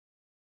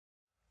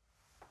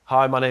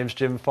Hi, my name's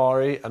Jim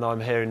Farey and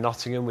I'm here in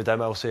Nottingham with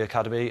MLC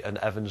Academy and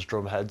Evans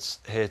Drumheads,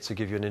 here to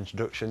give you an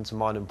introduction to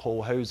mine and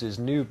Paul Hose's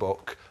new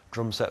book,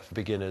 Drumset for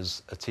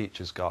Beginners, A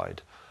Teacher's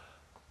Guide.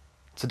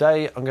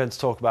 Today I'm going to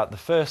talk about the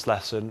first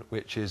lesson,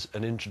 which is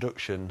an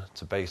introduction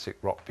to basic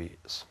rock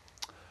beats.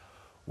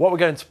 What we're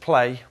going to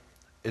play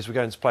is we're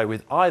going to play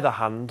with either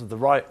hand, the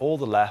right or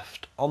the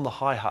left, on the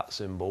hi-hat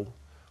cymbal.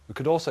 We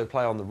could also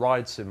play on the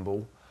ride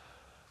cymbal.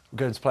 We're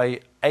going to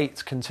play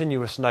 8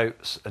 continuous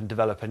notes and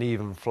develop an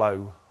even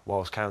flow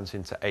whilst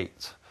counting to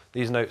 8.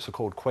 These notes are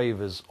called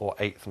quavers or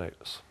eighth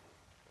notes.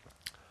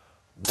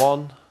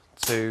 1,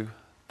 2,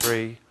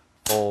 3,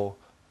 4,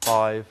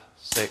 5,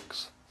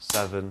 6,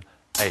 7,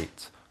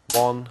 8.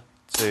 1,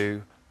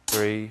 2,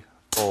 3,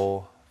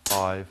 4,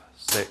 5,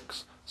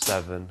 6,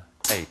 7,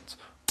 8.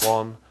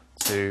 1,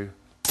 2,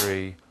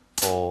 3,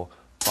 4,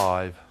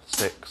 5,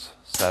 6,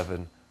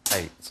 7,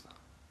 8.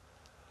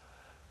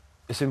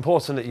 It's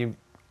important that you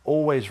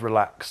always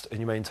relaxed and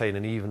you maintain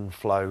an even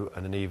flow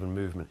and an even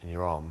movement in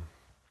your arm.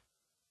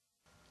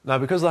 Now,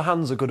 because the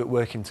hands are good at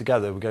working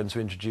together, we're going to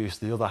introduce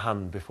the other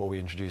hand before we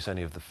introduce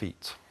any of the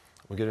feet.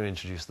 We're going to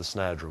introduce the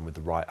snare drum with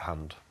the right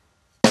hand.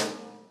 I'm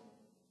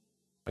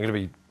going to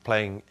be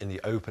playing in the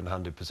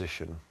open-handed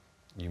position.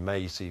 You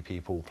may see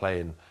people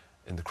playing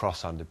in the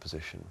cross-handed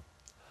position.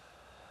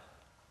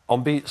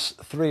 On beats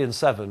 3 and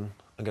 7,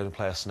 I'm going to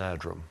play a snare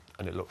drum,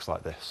 and it looks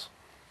like this.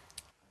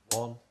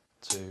 1,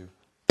 2,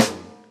 3,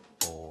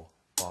 4,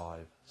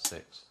 5,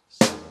 6,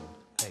 7,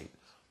 8.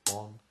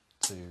 1,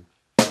 2,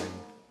 3,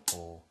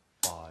 4,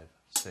 5,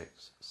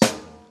 6, 7,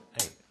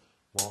 8.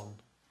 1,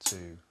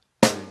 2,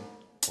 3,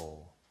 4,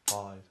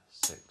 5,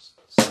 6,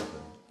 7,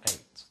 8.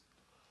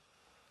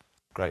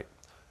 Great.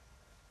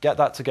 Get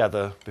that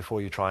together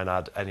before you try and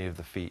add any of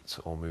the feet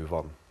or move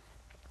on.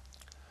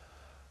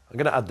 I'm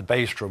going to add the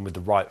bass drum with the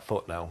right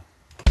foot now.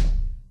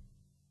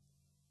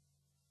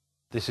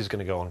 This is going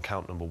to go on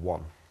count number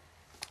 1.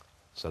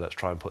 So let's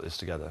try and put this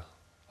together.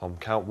 On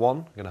count 1,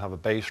 I'm going to have a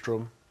bass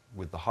drum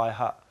with the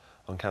hi-hat.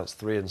 On counts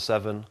 3 and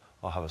 7,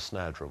 I'll have a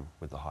snare drum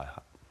with the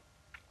hi-hat.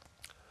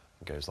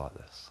 It goes like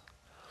this.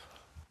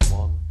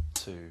 1,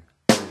 2,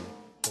 3,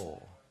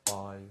 4,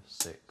 5,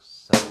 6,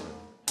 7,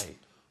 8.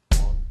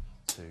 1,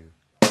 2,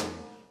 3,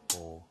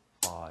 4,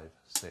 5,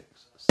 6,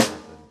 7,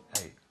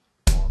 8.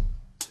 1,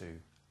 2,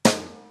 3,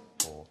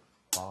 4,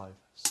 5,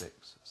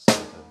 6,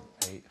 7,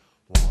 8.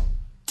 1,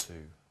 2,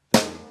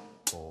 3,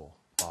 4,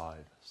 5,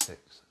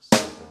 6,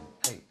 7,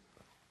 8.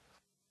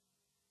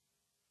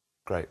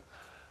 Great.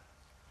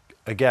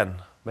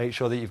 Again, make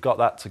sure that you've got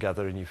that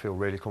together and you feel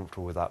really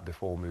comfortable with that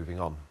before moving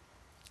on.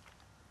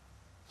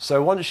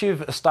 So once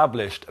you've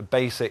established a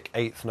basic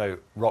eighth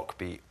note rock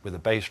beat with a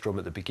bass drum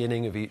at the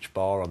beginning of each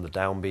bar on the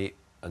downbeat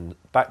and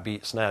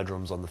backbeat snare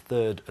drums on the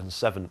 3rd and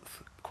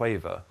 7th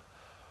quaver,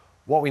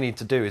 what we need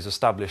to do is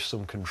establish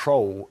some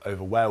control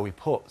over where we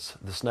put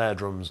the snare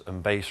drums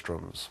and bass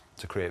drums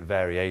to create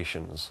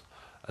variations.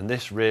 And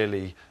this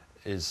really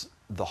is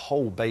the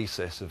whole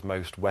basis of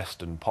most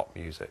Western pop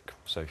music.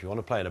 So if you want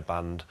to play in a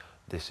band,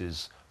 this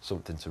is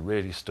something to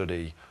really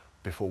study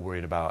before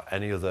worrying about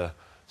any other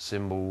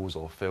cymbals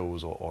or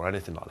fills or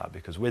anything like that,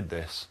 because with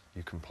this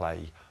you can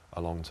play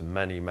along to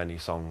many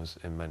songs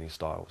in many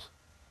styles.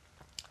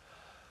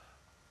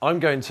 I'm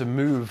going to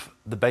move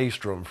the bass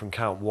drum from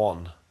count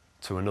 1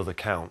 to another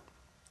count.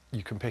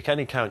 You can pick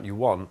any count you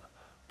want,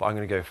 but I'm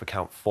going to go for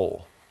count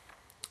 4.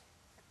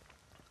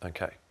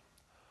 Okay.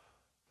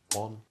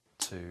 1,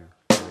 2,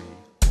 3,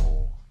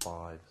 4,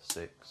 5,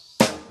 6,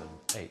 7,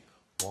 8.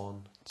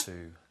 1,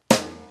 2, 3,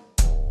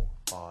 4,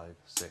 5,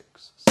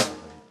 6, 7,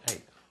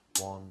 8.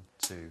 1,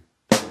 2,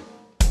 3,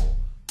 4,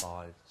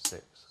 5,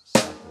 6,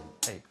 7,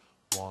 8.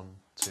 1,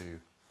 2,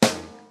 3,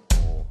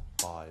 4,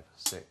 5,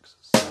 6,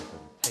 7,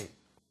 8.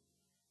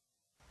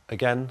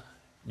 Again,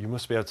 you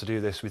must be able to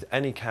do this with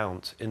any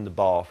count in the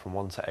bar from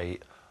 1 to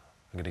 8.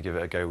 I'm going to give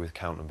it a go with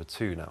count number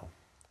 2 now.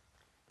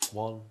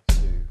 1, 2,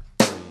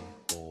 3,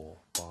 4,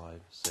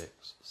 5,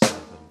 6,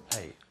 7,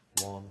 8.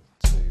 1,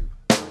 2,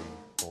 3,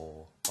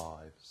 4,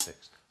 5,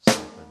 6,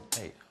 7,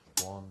 8.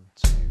 1,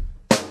 2,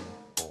 3,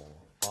 4,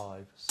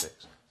 5,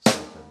 6,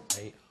 7,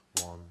 8.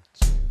 1,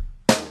 2,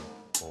 3,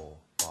 4,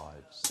 5,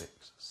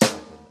 6, 7,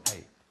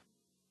 8.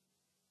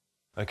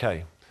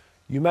 Okay,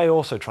 you may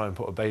also try and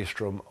put a bass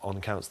drum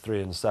on counts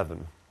 3 and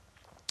 7.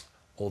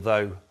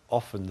 Although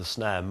often the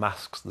snare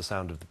masks the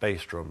sound of the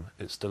bass drum,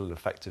 it's still an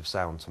effective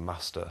sound to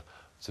master,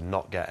 to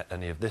not get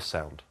any of this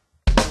sound.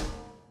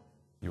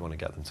 You want to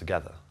get them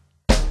together.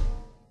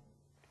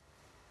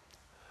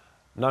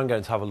 Now I'm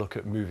going to have a look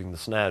at moving the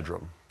snare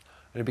drum.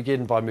 I'm going to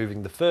begin by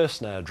moving the first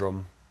snare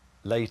drum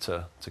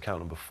later to count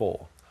number 4.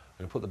 I'm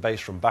going to put the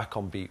bass drum back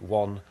on beat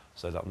 1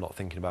 so that I'm not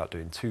thinking about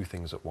doing 2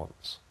 things at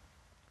once.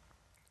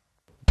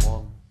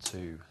 1,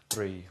 2,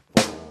 3,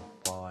 4,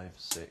 5,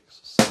 6,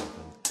 7,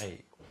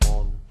 8.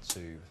 1,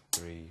 2,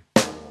 3,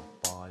 4,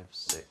 5,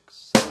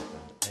 6, 7,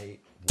 8.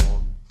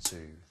 1,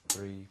 2,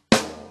 3, 4,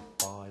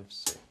 5,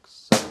 6,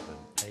 7,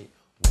 8.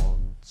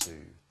 1, 2,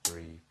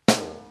 3, 4,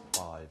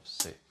 5,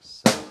 6,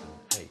 7,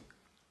 8.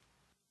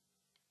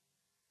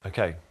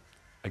 Okay,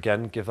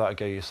 Again, give that a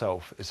go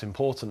yourself. It's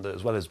important that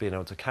as well as being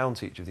able to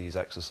count each of these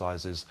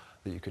exercises,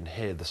 that you can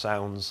hear the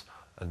sounds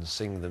and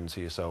sing them to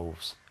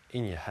yourselves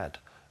in your head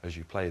as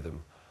you play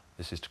them.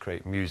 This is to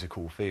create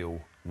musical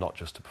feel, not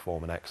just to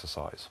perform an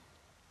exercise.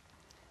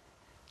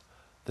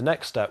 The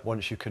next step,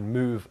 once you can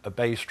move a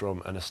bass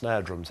drum and a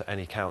snare drum to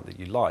any count that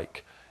you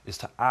like, is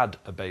to add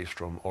a bass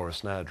drum or a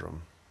snare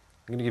drum.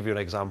 I'm going to give you an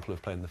example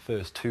of playing the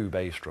first 2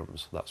 bass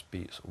drums. That's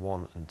beats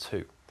 1 and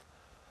 2.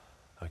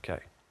 Okay.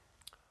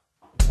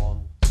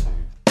 1, 2,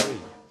 3,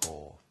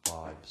 4,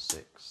 5,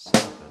 6,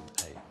 7,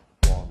 8.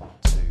 1,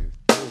 2,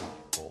 3,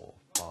 4,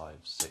 5,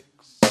 6,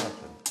 7,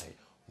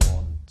 8.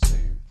 1, 2,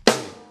 3,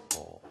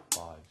 4,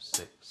 5,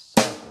 6,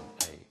 7,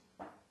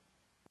 8.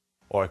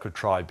 Or I could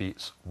try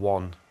beats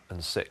 1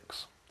 and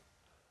 6.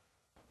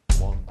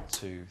 1,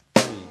 2,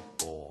 3,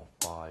 4,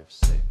 5,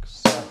 6,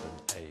 7,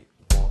 8.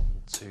 1,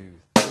 2,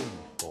 3,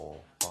 4,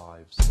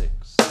 5, 6,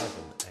 7,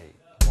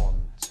 8.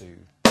 1, 2,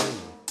 3,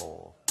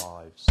 4,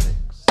 5, 6,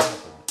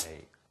 7,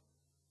 8.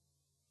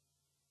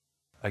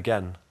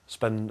 Again,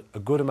 spend a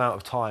good amount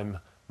of time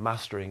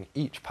mastering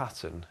each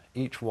pattern.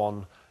 Each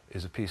one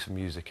is a piece of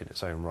music in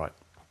its own right.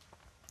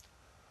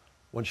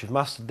 Once you've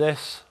mastered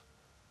this,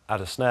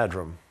 add a snare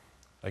drum.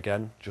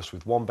 Again, just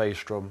with 1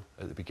 bass drum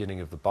at the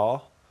beginning of the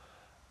bar.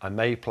 I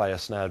may play a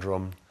snare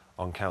drum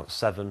on count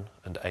 7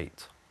 and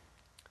 8.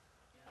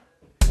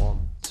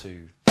 1,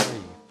 2, 3,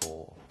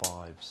 4,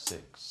 5,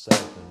 6,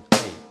 7, 8.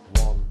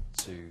 1,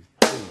 2,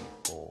 3,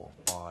 4,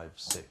 5,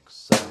 6,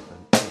 7,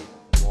 8.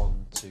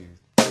 1, 2,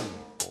 3,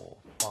 4,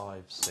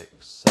 5, 6,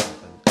 7,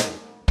 8.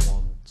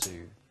 1,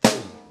 2, 3,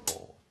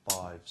 4,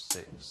 5,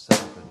 6,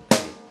 7, 8.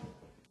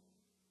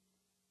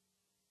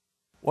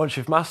 Once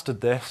you've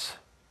mastered this,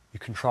 you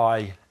can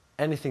try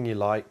anything you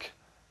like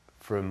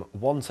from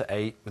 1 to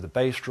 8 with a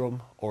bass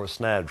drum or a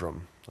snare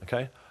drum.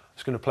 Okay? I'm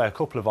just going to play a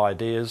couple of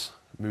ideas,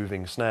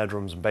 moving snare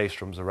drums and bass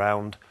drums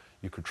around.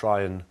 You could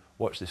try and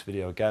watch this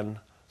video again,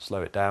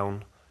 slow it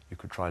down. You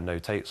could try and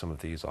notate some of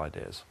these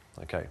ideas.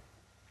 Okay,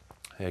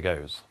 here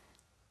goes.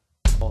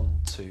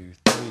 1, 2,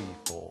 3,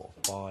 4,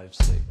 5,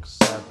 6,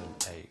 7,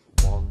 8.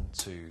 1,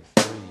 2,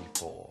 3,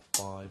 4,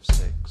 5,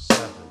 6,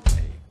 7,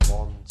 8.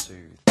 1, 2,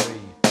 3,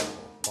 4,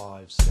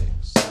 5, 6,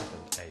 7,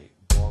 8.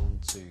 1,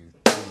 2,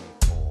 3,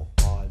 4,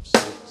 5,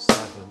 6,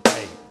 7,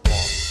 8. 1.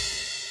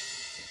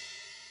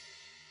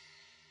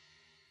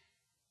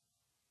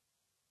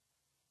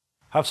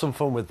 Have some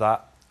fun with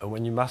that, and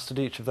when you mastered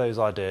each of those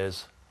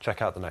ideas,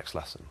 check out the next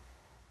lesson.